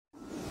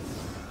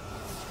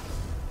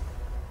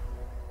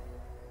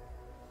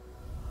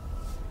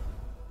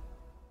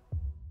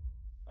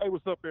Hey,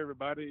 what's up,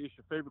 everybody? It's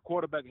your favorite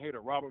quarterback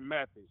hater, Robert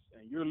Mathis,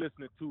 and you're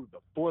listening to the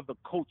For the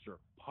Culture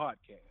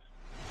podcast.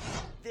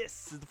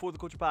 This is the For the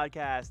Culture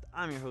podcast.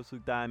 I'm your host,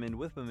 Luke Diamond,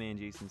 with my man,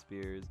 Jason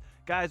Spears.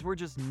 Guys, we're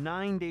just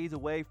 9 days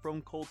away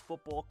from Colts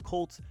football.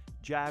 Colts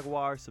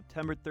Jaguars,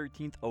 September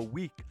 13th, a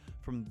week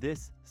from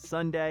this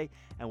Sunday.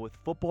 And with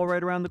football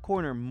right around the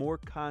corner, more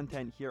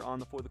content here on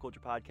the For the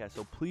Culture podcast.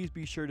 So please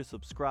be sure to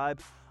subscribe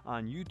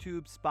on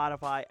YouTube,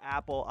 Spotify,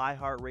 Apple,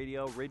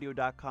 iHeartRadio,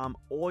 radio.com,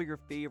 all your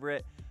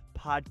favorite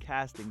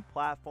podcasting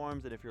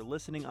platforms. And if you're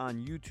listening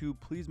on YouTube,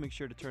 please make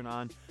sure to turn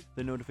on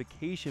the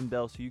notification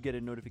bell so you get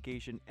a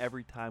notification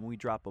every time we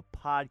drop a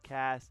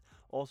podcast.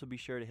 Also, be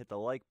sure to hit the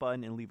like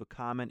button and leave a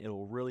comment.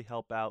 It'll really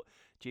help out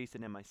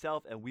Jason and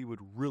myself, and we would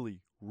really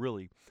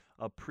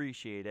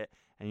appreciate it.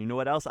 And you know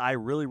what else I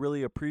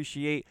really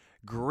appreciate?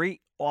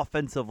 Great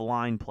offensive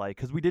line play,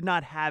 because we did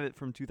not have it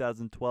from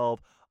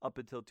 2012 up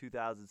until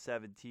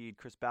 2017.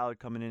 Chris Ballard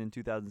coming in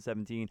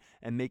 2017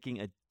 and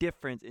making a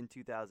difference in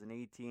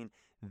 2018.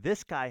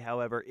 This guy,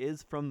 however,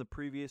 is from the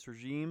previous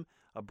regime.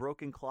 A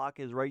broken clock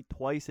is right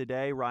twice a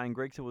day. Ryan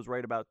Grigson was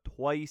right about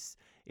twice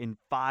in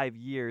 5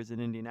 years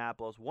in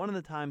Indianapolis. One of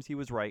the times he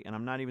was right, and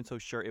I'm not even so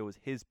sure it was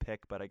his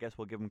pick, but I guess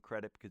we'll give him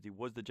credit because he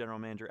was the general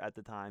manager at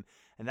the time,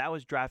 and that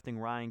was drafting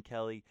Ryan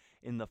Kelly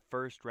in the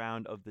first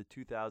round of the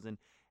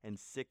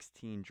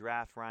 2016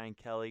 draft. Ryan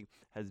Kelly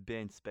has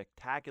been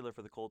spectacular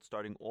for the Colts,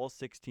 starting all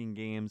 16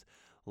 games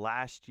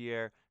last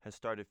year, has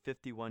started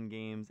 51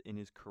 games in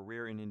his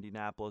career in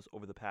Indianapolis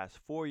over the past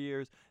 4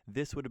 years.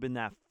 This would have been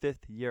that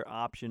fifth-year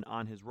option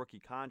on his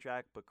rookie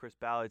contract, but Chris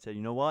Ballard said,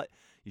 you know what?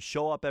 You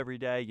show up every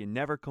day, you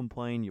never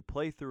complain, you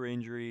play through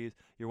injuries,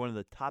 you're one of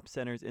the top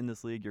centers in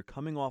this league, you're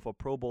coming off a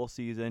Pro Bowl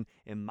season.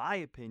 In my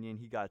opinion,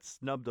 he got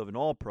snubbed of an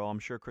All-Pro. I'm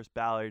sure Chris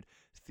Ballard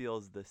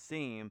feels the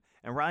same.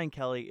 And Ryan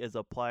Kelly is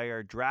a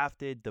player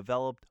drafted,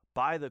 developed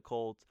by the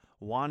Colts,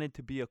 wanted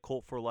to be a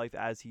Colt for life,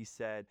 as he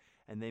said,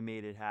 and they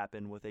made it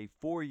happen with a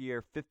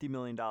 4-year, $50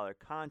 million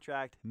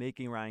contract,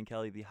 making Ryan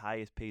Kelly the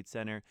highest paid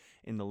center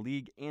in the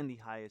league and the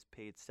highest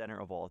paid center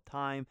of all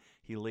time.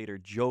 He later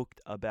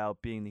joked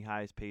about being the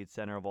highest paid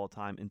center of all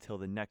time until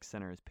the next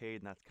center is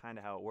paid, and that's kind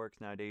of how it works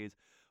nowadays.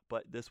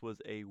 But this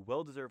was a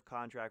well-deserved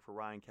contract for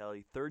Ryan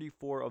Kelly.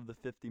 34 of the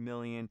 $50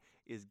 million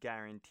is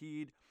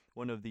guaranteed.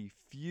 One of the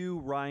few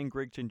Ryan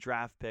Grigson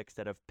draft picks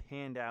that have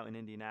panned out in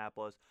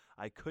Indianapolis.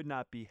 I could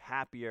not be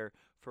happier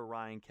for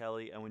Ryan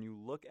Kelly. And when you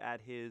look at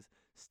his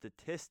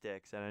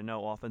statistics, and I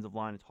know offensive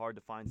line, it's hard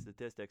to find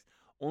statistics,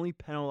 only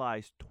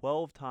penalized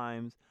 12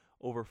 times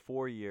over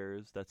 4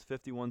 years. That's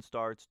 51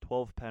 starts,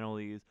 12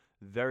 penalties.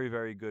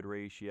 Very good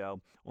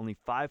ratio. Only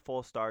 5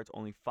 false starts,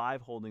 only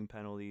 5 holding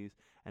penalties,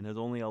 and has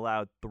only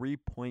allowed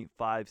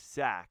 3.5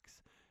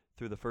 sacks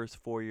through the first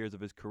 4 years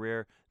of his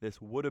career.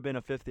 This would have been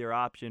a fifth-year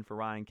option for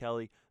Ryan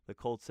Kelly. The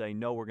Colts say,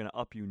 no, we're going to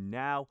up you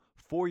now.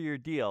 4-year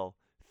deal,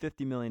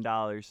 $50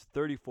 million,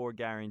 34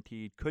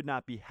 guaranteed. Could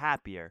not be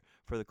happier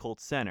for the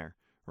Colts center,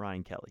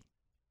 Ryan Kelly.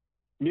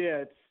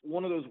 Yeah, it's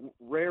one of those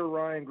rare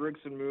Ryan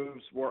Grigson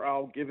moves where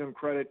I'll give him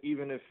credit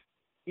even if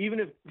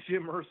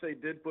Jim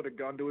Irsay did put a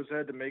gun to his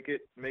head to make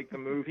the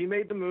move. He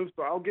made the move,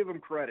 so I'll give him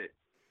credit.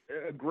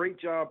 A great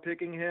job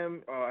picking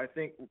him. I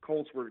think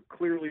Colts were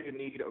clearly in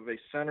need of a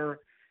center.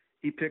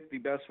 He picked the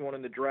best one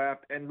in the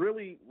draft, and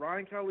really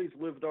Ryan Kelly's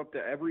lived up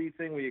to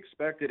everything we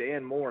expected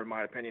and more, in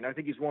my opinion. I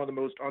think he's one of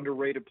the most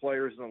underrated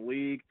players in the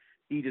league.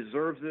 He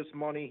deserves this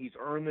money. He's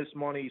earned this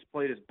money. He's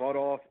played his butt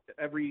off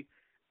every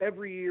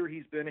year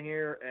he's been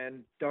here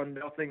and done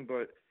nothing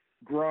but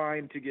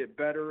grind to get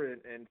better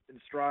and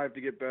strive to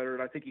get better.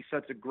 And I think he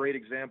sets a great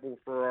example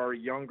for our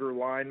younger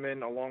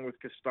linemen along with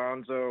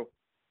Costanzo,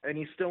 and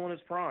he's still in his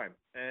prime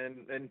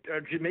and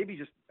maybe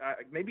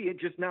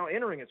just now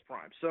entering his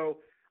prime. So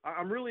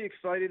I'm really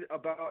excited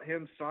about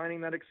him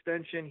signing that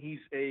extension. He's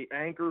a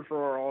anchor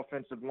for our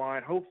offensive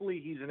line. Hopefully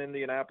he's in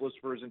Indianapolis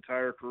for his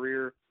entire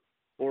career,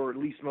 or at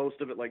least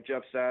most of it, like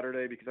Jeff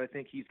Saturday, because I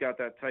think he's got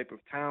that type of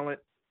talent.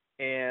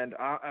 And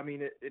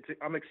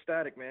I'm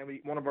ecstatic, man.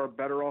 One of our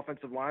better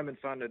offensive linemen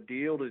signed a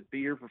deal to be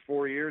here for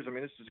 4 years. I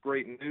mean, this is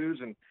great news,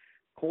 and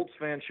Colts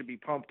fans should be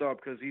pumped up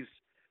because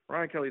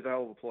Ryan Kelly's a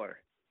hell of a player.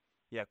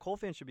 Yeah,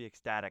 Colts fans should be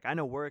ecstatic. I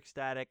know we're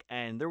ecstatic,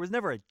 and there was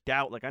never a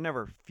doubt. Like, I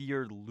never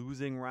feared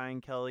losing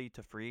Ryan Kelly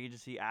to free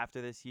agency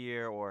after this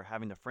year or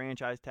having to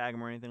franchise tag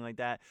him or anything like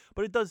that.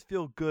 But it does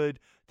feel good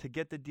to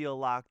get the deal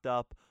locked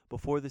up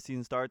before the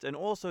season starts, and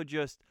also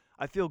just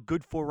I feel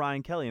good for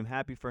Ryan Kelly. I'm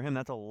happy for him.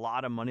 That's a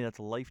lot of money. That's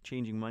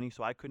life-changing money,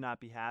 so I could not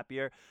be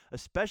happier,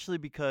 especially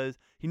because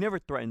he never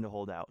threatened to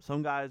hold out.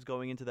 Some guys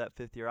going into that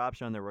fifth-year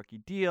option on their rookie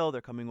deal, they're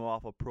coming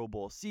off a Pro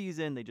Bowl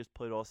season. They just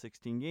played all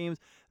 16 games.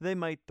 They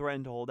might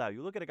threaten to hold out.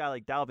 You look at a guy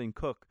like Dalvin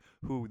Cook,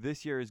 who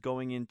this year is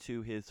going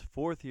into his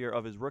 4th year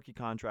of his rookie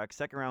contract,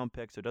 second-round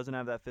pick, so doesn't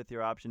have that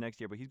fifth-year option next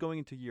year, but he's going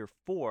into year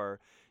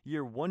 4.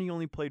 Year 1, he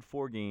only played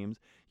 4 games.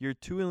 Year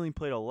 2, he only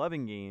played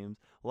 11 games.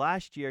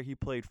 Last year, he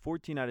played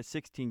 14 out of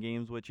 16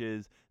 games, which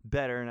is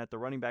better. And at the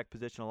running back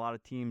position, a lot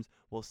of teams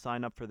will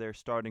sign up for their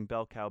starting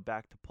bell cow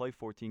back to play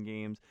 14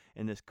 games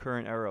in this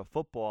current era of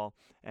football.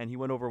 And he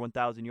went over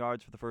 1,000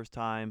 yards for the first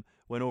time,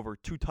 went over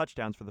 2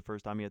 touchdowns for the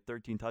first time. He had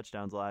 13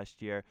 touchdowns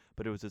last year,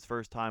 but it was his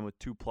first time with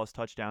 2+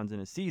 touchdowns in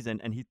a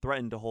season, and he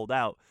threatened to hold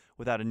out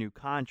without a new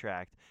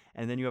contract.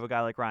 And then you have a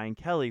guy like Ryan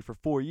Kelly for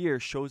 4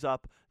 years, shows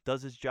up,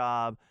 does his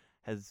job,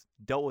 has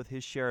dealt with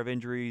his share of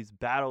injuries,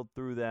 battled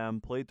through them,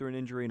 played through an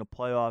injury in a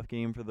playoff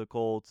game for the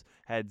Colts,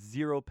 had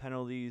 0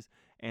 penalties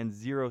and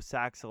 0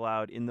 sacks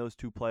allowed in those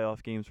 2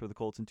 playoff games for the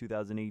Colts in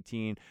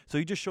 2018. So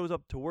he just shows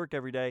up to work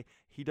every day.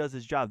 He does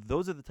his job.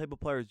 Those are the type of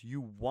players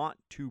you want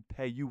to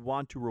pay, you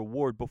want to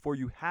reward before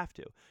you have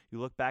to. You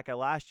look back at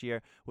last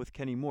year with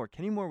Kenny Moore.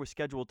 Kenny Moore was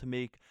scheduled to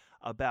make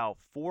about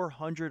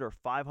 $400,000 or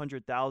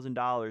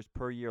 $500,000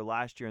 per year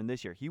last year and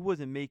this year. He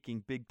wasn't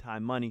making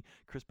big-time money.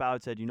 Chris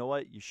Ballard said, you know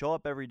what? You show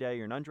up every day.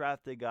 You're an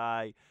undrafted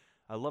guy.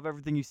 I love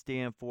everything you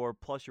stand for.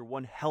 Plus, you're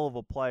one hell of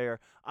a player.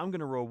 I'm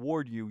going to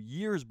reward you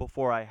years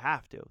before I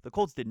have to. The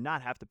Colts did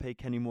not have to pay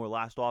Kenny Moore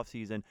last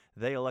offseason.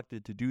 They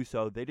elected to do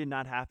so. They did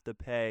not have to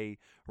pay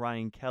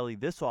Ryan Kelly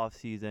this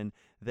offseason.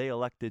 They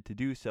elected to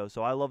do so.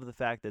 So I love the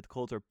fact that the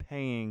Colts are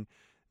paying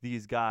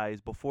these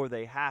guys before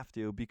they have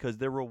to, because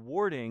they're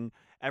rewarding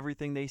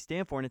everything they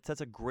stand for, and it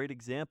sets a great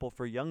example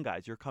for young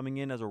guys. You're coming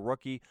in as a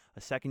rookie,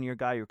 a second-year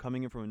guy. You're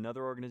coming in from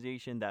another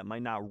organization that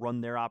might not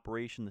run their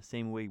operation the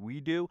same way we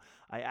do.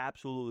 I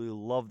absolutely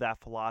love that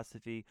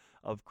philosophy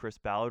of Chris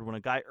Ballard. When a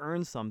guy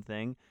earns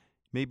something,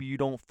 maybe you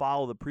don't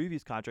follow the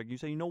previous contract. You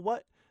say, you know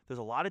what? There's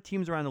a lot of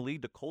teams around the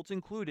league, the Colts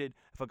included.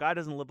 If a guy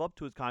doesn't live up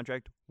to his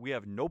contract, we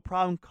have no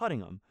problem cutting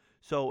him.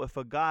 So if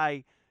a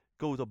guy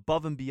goes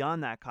above and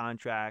beyond that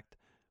contract,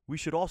 we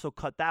should also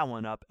cut that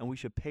one up, and we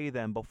should pay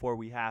them before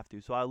we have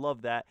to. So I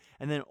love that.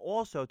 And then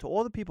also, to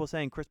all the people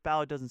saying Chris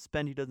Ballard doesn't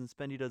spend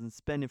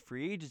in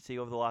free agency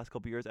over the last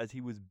couple of years, as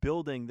he was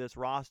building this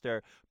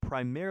roster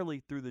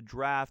primarily through the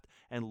draft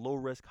and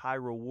low-risk,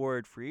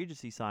 high-reward free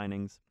agency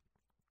signings,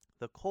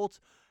 the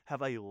Colts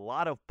have a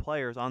lot of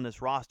players on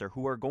this roster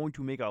who are going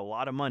to make a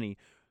lot of money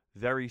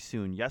very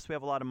soon. Yes, we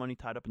have a lot of money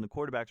tied up in the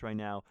quarterbacks right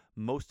now.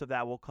 Most of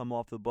that will come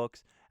off the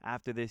books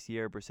after this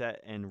year. Brissett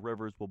and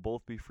Rivers will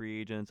both be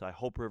free agents. I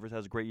hope Rivers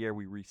has a great year.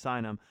 We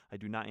re-sign him. I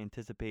do not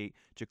anticipate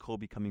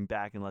Jacoby coming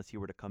back unless he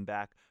were to come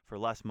back for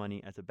less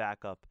money as a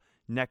backup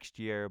next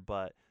year,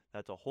 but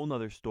that's a whole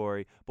nother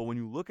story. But when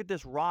you look at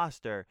this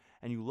roster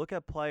and you look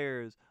at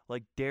players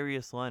like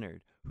Darius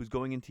Leonard, who's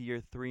going into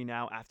year 3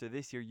 now, after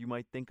this year, you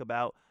might think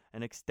about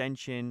an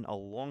extension, a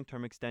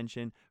long-term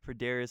extension for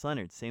Darius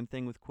Leonard. Same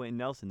thing with Quentin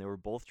Nelson. They were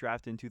both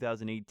drafted in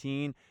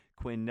 2018.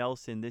 Quentin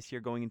Nelson this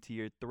year going into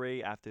year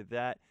 3. After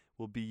that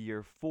will be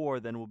year 4,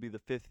 then will be the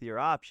 5th-year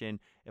option.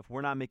 If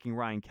we're not making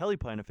Ryan Kelly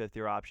play on a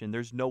 5th-year option,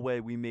 there's no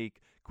way we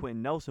make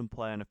Quentin Nelson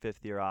play on a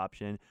 5th-year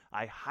option.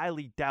 I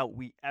highly doubt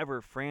we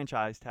ever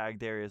franchise tag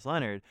Darius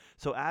Leonard.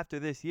 So after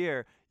this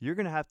year, you're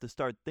going to have to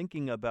start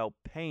thinking about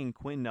paying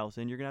Quentin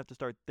Nelson. You're going to have to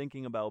start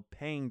thinking about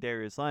paying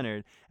Darius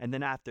Leonard. And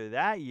then after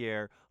that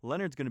year,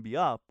 Leonard's going to be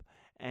up,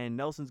 and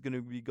Nelson's going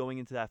to be going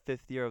into that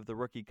 5th year of the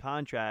rookie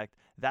contract.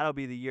 That'll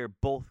be the year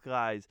both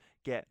guys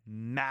get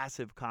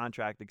massive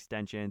contract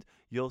extensions.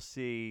 You'll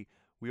see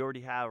we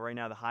already have right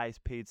now the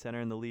highest paid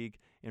center in the league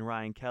in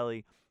Ryan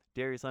Kelly.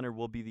 Darius Leonard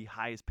will be the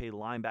highest paid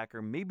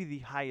linebacker, maybe the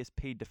highest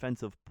paid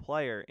defensive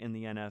player in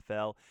the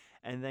NFL.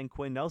 And then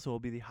Quentin Nelson will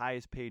be the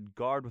highest paid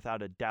guard,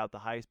 without a doubt, the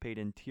highest paid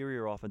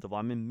interior offensive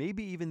lineman,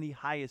 maybe even the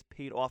highest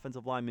paid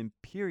offensive lineman,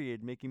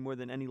 period, making more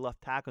than any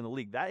left tackle in the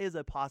league. That is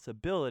a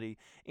possibility.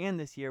 And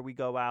this year we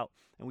go out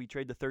and we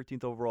trade the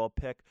 13th overall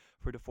pick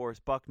for DeForest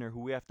Buckner,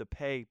 who we have to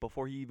pay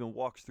before he even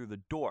walks through the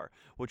door,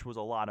 which was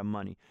a lot of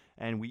money.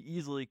 And we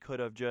easily could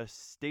have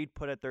just stayed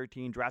put at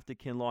 13, drafted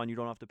Kinlaw, and you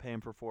don't have to pay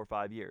him for 4 or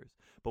 5 years.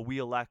 But we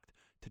elect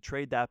to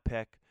trade that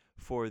pick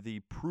for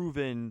the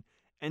proven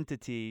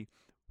entity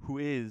who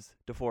is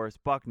DeForest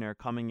Buckner,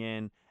 coming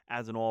in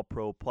as an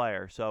all-pro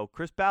player. So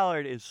Chris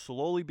Ballard is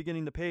slowly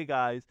beginning to pay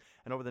guys,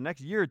 and over the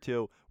next year or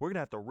two, we're going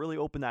to have to really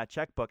open that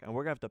checkbook, and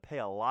we're going to have to pay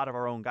a lot of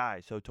our own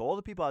guys. So to all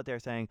the people out there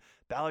saying,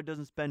 Ballard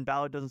doesn't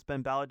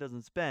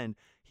spend,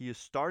 he is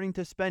starting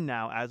to spend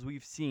now, as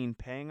we've seen,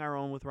 paying our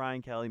own with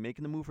Ryan Kelly,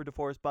 making the move for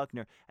DeForest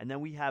Buckner, and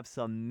then we have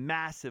some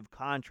massive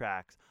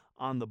contracts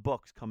on the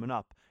books coming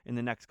up in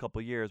the next couple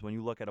of years. When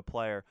you look at a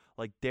player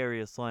like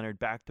Darius Leonard,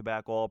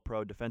 back-to-back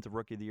All-Pro, Defensive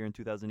Rookie of the Year in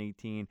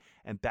 2018,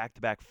 and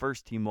back-to-back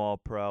First-Team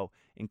All-Pro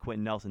in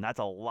Quentin Nelson. That's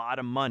a lot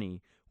of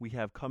money we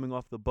have coming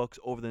off the books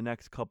over the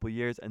next couple of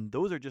years, and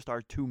those are just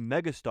our 2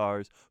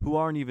 megastars who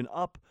aren't even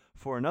up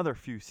for another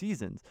few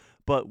seasons.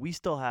 But we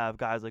still have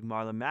guys like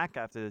Marlon Mack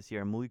after this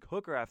year, Malik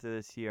Hooker after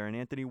this year, and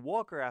Anthony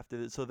Walker after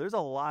this. So there's a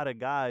lot of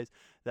guys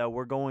that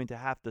we're going to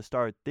have to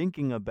start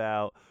thinking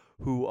about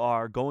who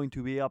are going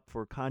to be up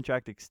for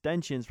contract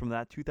extensions from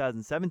that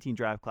 2017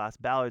 draft class,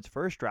 Ballard's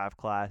first draft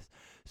class.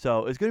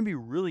 So it's going to be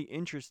really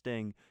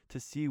interesting to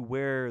see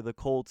where the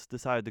Colts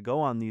decide to go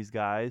on these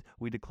guys.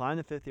 We declined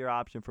the fifth-year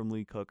option from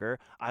Lee Cooker.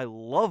 I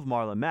love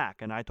Marlon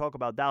Mack, and I talk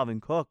about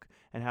Dalvin Cook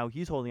and how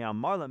he's holding out.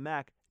 Marlon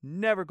Mack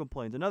never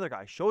complains. Another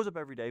guy shows up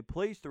every day,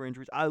 plays through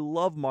injuries. I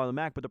love Marlon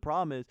Mack, but the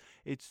problem is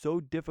it's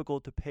so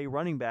difficult to pay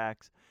running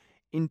backs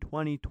in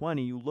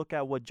 2020. You look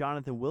at what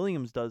Jonathan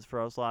Williams does for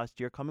us last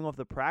year, coming off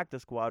the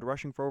practice squad,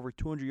 rushing for over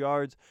 200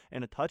 yards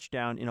and a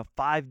touchdown in a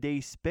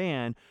 5-day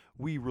span.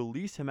 We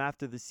release him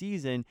after the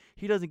season.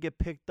 He doesn't get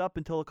picked up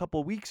until a couple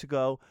of weeks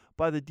ago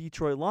by the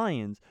Detroit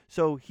Lions.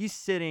 So he's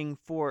sitting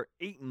for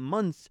 8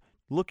 months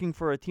looking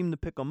for a team to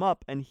pick him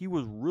up, and he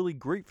was really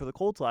great for the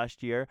Colts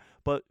last year,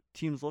 but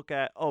teams look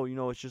at,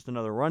 it's just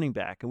another running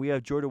back. And we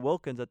have Jordan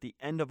Wilkins at the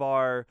end of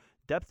our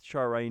depth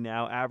chart right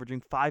now,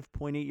 averaging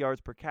 5.8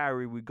 yards per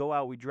carry. We go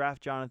out, we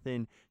draft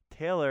Jonathan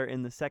Taylor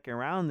in the second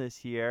round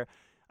this year.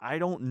 I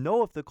don't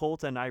know if the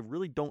Colts, and I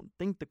really don't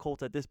think the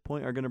Colts at this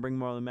point are going to bring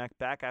Marlon Mack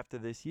back after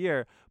this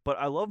year, but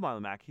I love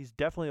Marlon Mack. He's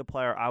definitely a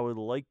player I would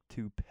like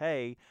to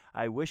pay.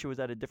 I wish it was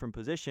at a different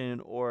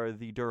position, or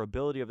the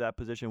durability of that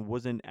position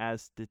wasn't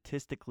as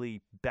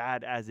statistically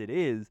bad as it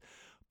is,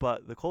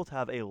 but the Colts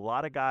have a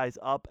lot of guys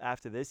up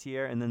after this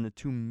year, and then the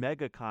two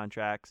mega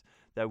contracts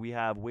that we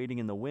have waiting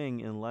in the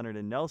wing in Leonard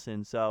and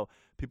Nelson. So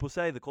people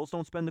say the Colts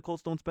don't spend, the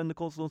Colts don't spend, the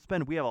Colts don't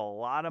spend. We have a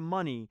lot of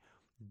money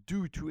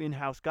due to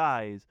in-house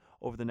guys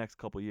over the next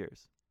couple of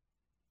years.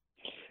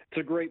 It's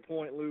a great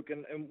point, Luke,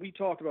 and we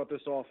talked about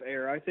this off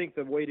air. I think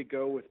the way to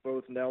go with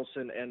both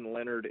Nelson and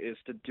Leonard is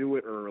to do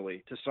it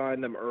early, to sign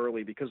them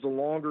early, because the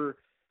longer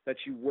that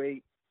you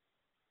wait,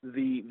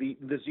 the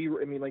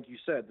zero, like you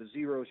said, the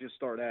zeros just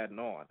start adding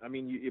on.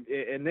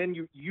 And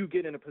then you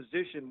get in a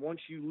position, once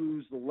you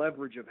lose the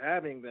leverage of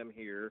having them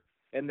here,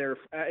 and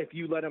if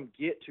you let them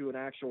get to an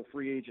actual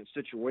free agent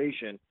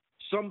situation,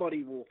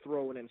 somebody will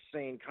throw an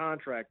insane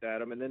contract at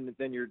them, and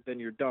then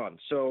you're done.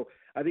 So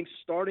I think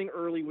starting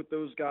early with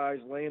those guys,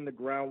 laying the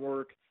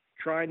groundwork,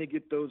 trying to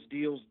get those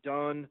deals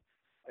done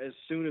as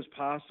soon as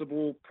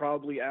possible,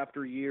 probably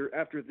after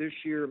this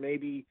year,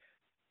 maybe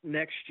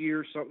next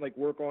year, something like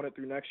work on it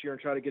through next year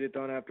and try to get it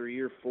done after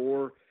year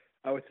 4.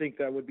 I would think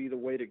that would be the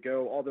way to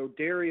go. Although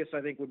Darius,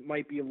 I think,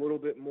 might be a little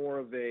bit more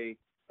of a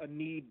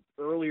need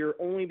earlier,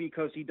 only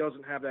because he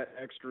doesn't have that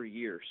extra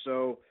year.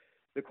 So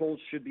the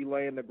Colts should be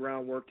laying the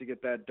groundwork to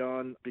get that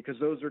done, because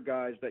those are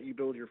guys that you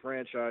build your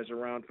franchise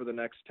around for the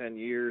next 10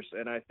 years,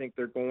 and I think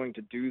they're going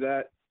to do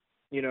that.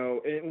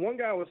 And one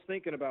guy I was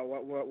thinking about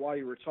while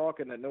you were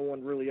talking that no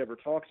one really ever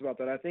talks about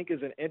that I think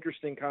is an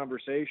interesting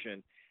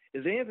conversation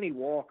is Anthony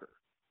Walker.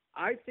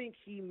 I think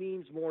he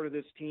means more to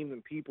this team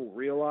than people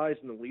realize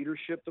in the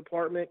leadership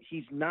department.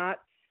 He's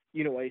not,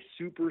 a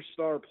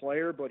superstar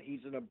player, but he's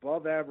an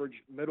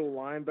above-average middle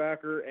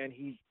linebacker, and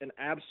he's an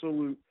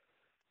absolute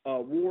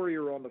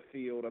warrior on the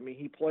field.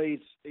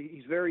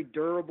 He's very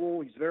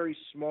durable. He's very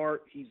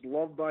smart. He's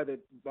loved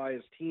by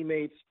his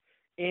teammates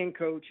and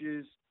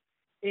coaches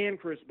and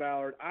Chris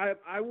Ballard.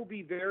 I will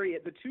be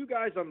the two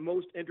guys I'm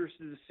most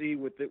interested to see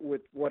with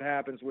what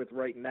happens with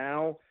right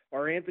now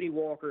are Anthony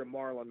Walker and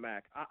Marlon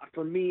Mack.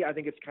 For me, I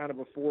think it's kind of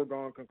a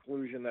foregone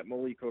conclusion that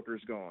Malik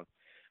Hooker's gone.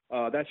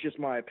 That's just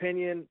my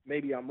opinion.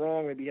 Maybe I'm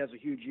wrong. Maybe he has a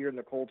huge year and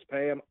the Colts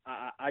pay him.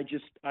 I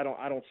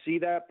don't see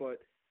that, but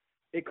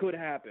it could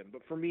happen.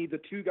 But for me, the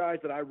two guys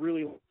that I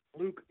really –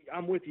 Luke,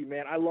 I'm with you,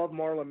 man. I love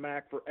Marlon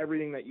Mack for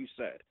everything that you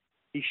said.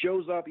 He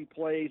shows up, he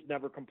plays,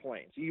 never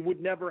complains. He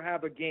would never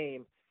have a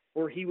game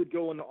where he would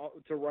go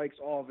to Reich's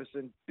office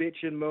and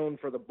bitch and moan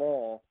for the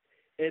ball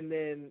and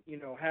then,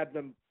 have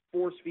them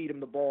force-feed him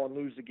the ball and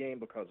lose the game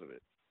because of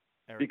it.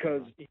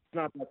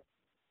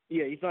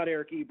 He's not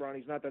Eric Ebron.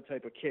 He's not that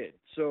type of kid.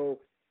 So,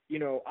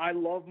 I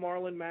love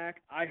Marlon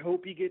Mack. I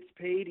hope he gets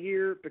paid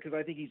here because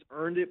I think he's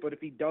earned it. But if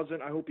he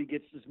doesn't, I hope he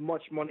gets as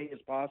much money as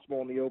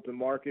possible in the open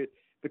market,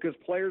 because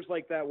players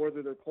like that,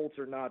 whether they're Colts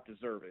or not,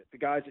 deserve it. The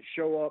guys that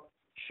show up,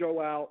 show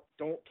out,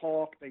 don't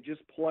talk, they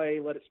just play,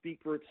 let it speak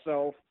for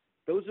itself.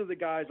 Those are the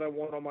guys I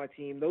want on my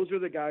team. Those are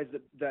the guys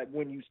that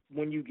win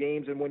you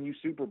games and win you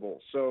Super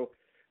Bowls. So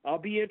I'll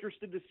be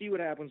interested to see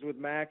what happens with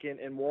Mack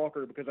and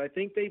Walker, because I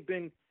think they've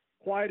been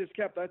quiet as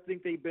kept. I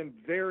think they've been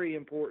very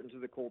important to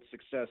the Colts'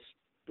 success,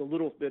 the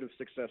little bit of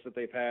success that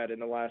they've had in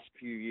the last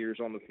few years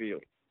on the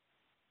field.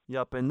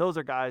 Yep, and those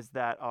are guys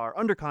that are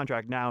under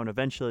contract now and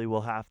eventually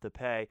will have to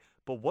pay.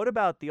 But what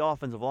about the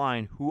offensive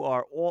line, who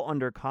are all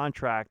under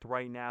contract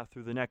right now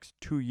through the next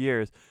 2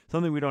 years?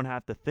 Something we don't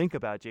have to think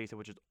about, Jason,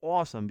 which is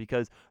awesome,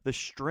 because the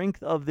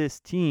strength of this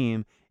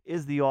team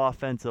is the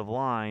offensive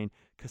line.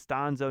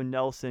 Costanzo,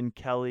 Nelson,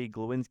 Kelly,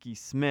 Glowinski,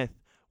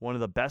 Smith, one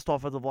of the best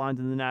offensive lines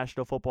in the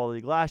National Football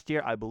League last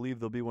year. I believe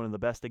they'll be one of the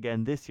best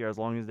again this year, as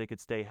long as they could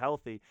stay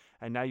healthy.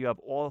 And now you have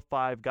all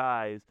 5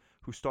 guys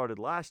who started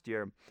last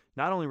year,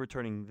 not only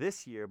returning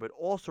this year, but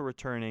also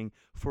returning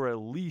for at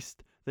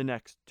least the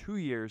next 2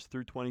 years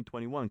through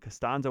 2021.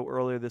 Costanzo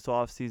earlier this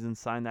offseason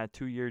signed that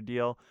 2-year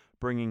deal.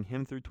 bringing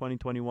him through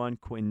 2021.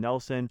 Quentin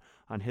Nelson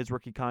on his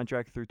rookie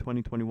contract through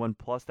 2021,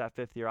 plus that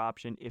fifth-year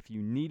option if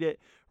you need it.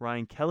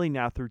 Ryan Kelly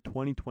now through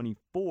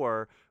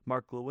 2024.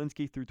 Mark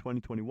Lewinsky through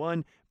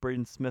 2021.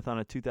 Braden Smith on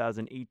a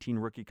 2018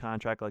 rookie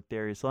contract like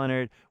Darius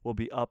Leonard will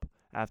be up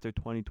after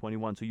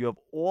 2021. So you have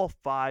all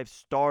 5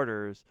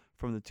 starters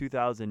from the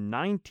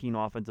 2019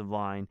 offensive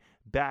line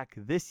back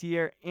this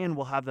year, and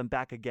we'll have them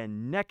back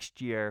again next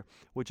year,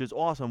 which is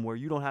awesome, where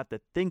you don't have to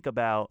think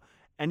about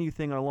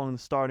anything along the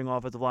starting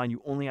offensive line.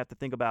 You only have to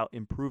think about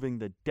improving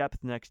the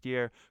depth next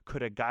year.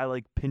 Could a guy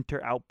like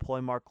Pinter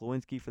outplay Mark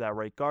Lewinsky for that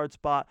right guard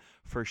spot?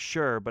 For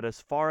sure. But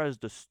as far as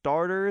the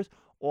starters,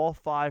 all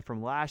 5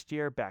 from last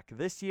year back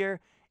this year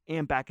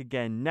and back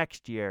again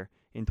next year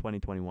in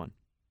 2021.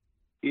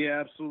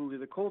 Yeah, absolutely.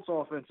 The Colts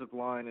offensive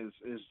line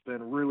has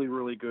been really,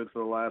 really good for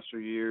the last few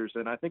years,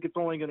 and I think it's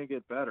only going to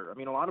get better. I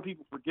mean, a lot of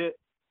people forget,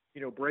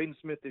 Braden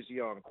Smith is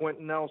young.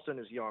 Quentin Nelson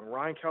is young.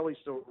 Ryan Kelly's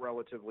still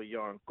relatively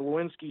young.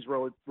 Glowinski's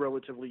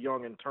relatively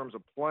young in terms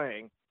of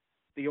playing.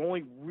 The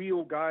only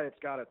real guy that's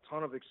got a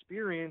ton of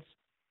experience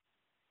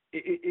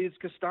is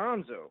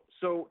Costanzo.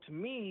 So, to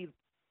me,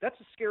 that's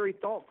a scary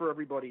thought for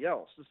everybody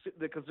else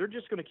because they're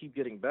just going to keep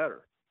getting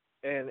better.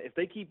 And if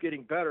they keep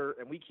getting better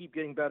and we keep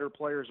getting better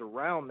players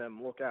around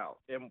them, look out.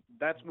 And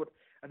that's what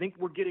I think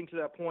we're getting to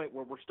that point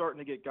where we're starting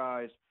to get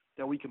guys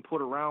that we can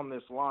put around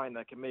this line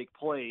that can make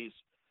plays.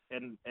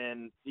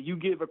 And you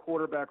give a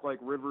quarterback like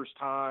Rivers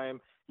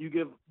time, you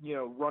give,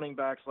 running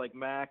backs like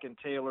Mack and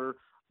Taylor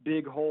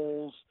big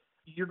holes,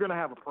 you're going to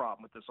have a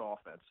problem with this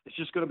offense. It's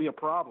just going to be a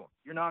problem.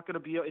 You're not going to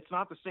be – it's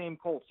not the same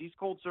Colts. These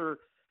Colts are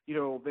 –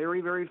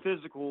 very, very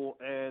physical,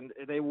 and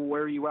they will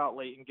wear you out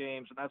late in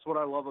games. And that's what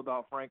I love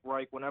about Frank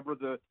Reich. Whenever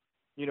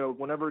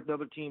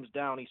another team's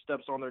down, he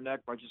steps on their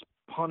neck by just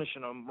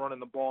punishing them, running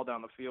the ball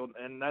down the field.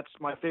 And that's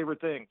my favorite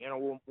thing.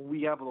 When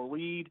we have the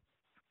lead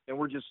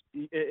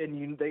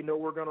and they know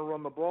we're going to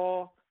run the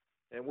ball,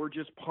 and we're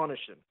just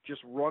punishing,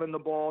 just running the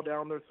ball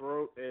down their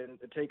throat and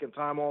taking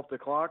time off the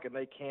clock, and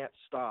they can't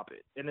stop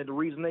it. And then the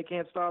reason they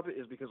can't stop it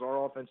is because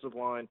our offensive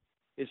line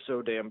is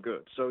so damn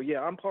good. So,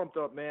 yeah, I'm pumped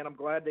up, man. I'm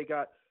glad they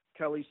got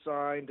Kelly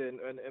signed,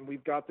 and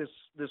we've got this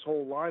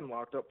whole line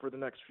locked up for the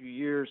next few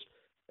years,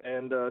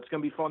 and it's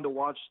going to be fun to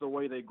watch the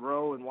way they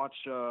grow and watch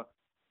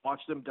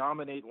them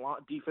dominate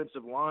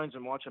defensive lines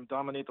and watch them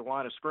dominate the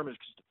line of scrimmage.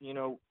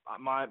 'Cause,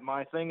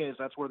 my thing is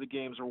that's where the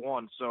games are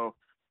won. So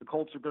the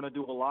Colts are going to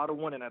do a lot of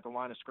winning at the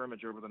line of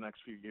scrimmage over the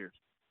next few years.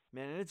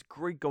 Man, and it's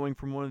great going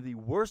from one of the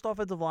worst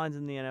offensive lines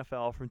in the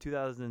NFL from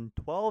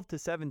 2012 to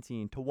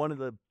 17 to one of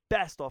the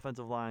best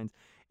offensive lines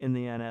in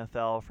the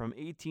NFL from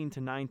 18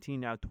 to 19,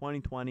 now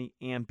 2020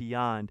 and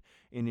beyond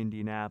in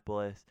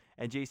Indianapolis.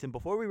 And Jason,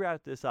 before we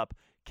wrap this up,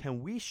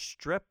 can we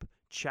strip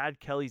Chad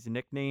Kelly's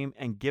nickname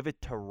and give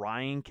it to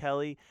Ryan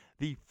Kelly,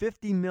 the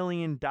 $50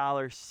 million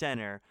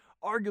center,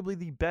 arguably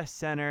the best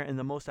center and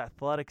the most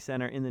athletic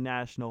center in the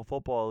National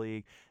Football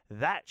League?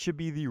 That should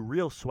be the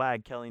real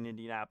swag Kelly in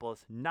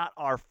Indianapolis, not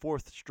our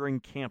fourth-string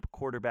camp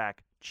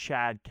quarterback,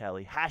 Chad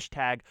Kelly.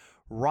 Hashtag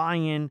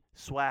Ryan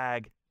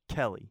Swag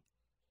Kelly.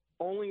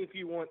 Only if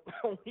you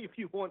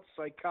want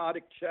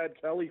psychotic Chad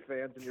Kelly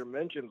fans in your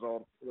mentions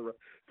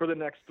for the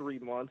next 3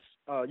 months,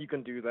 you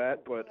can do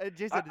that. But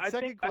Jason,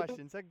 second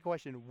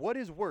question: what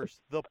is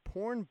worse, the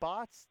porn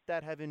bots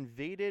that have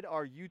invaded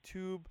our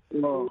YouTube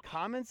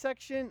comment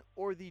section,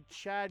 or the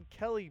Chad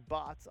Kelly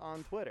bots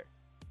on Twitter?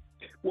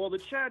 Well, the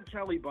Chad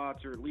Kelly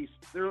bots are at least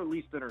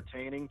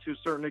entertaining to a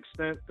certain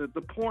extent.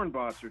 The porn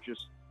bots are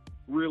just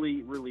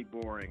really, really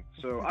boring.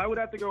 So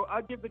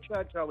I'd give the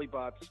Chad Kelly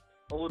bots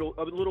a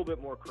little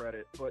bit more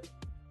credit, but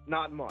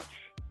not much.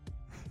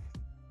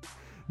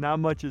 Not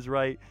much is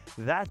right.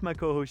 That's my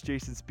co-host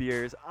Jason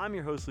Spears. I'm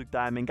your host Luke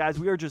Diamond. Guys,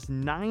 we are just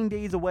 9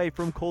 days away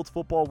from Colts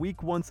football.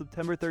 Week 1,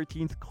 September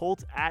 13th,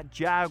 Colts at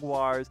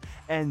Jaguars.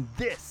 And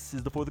this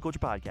is the For the Culture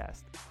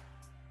podcast.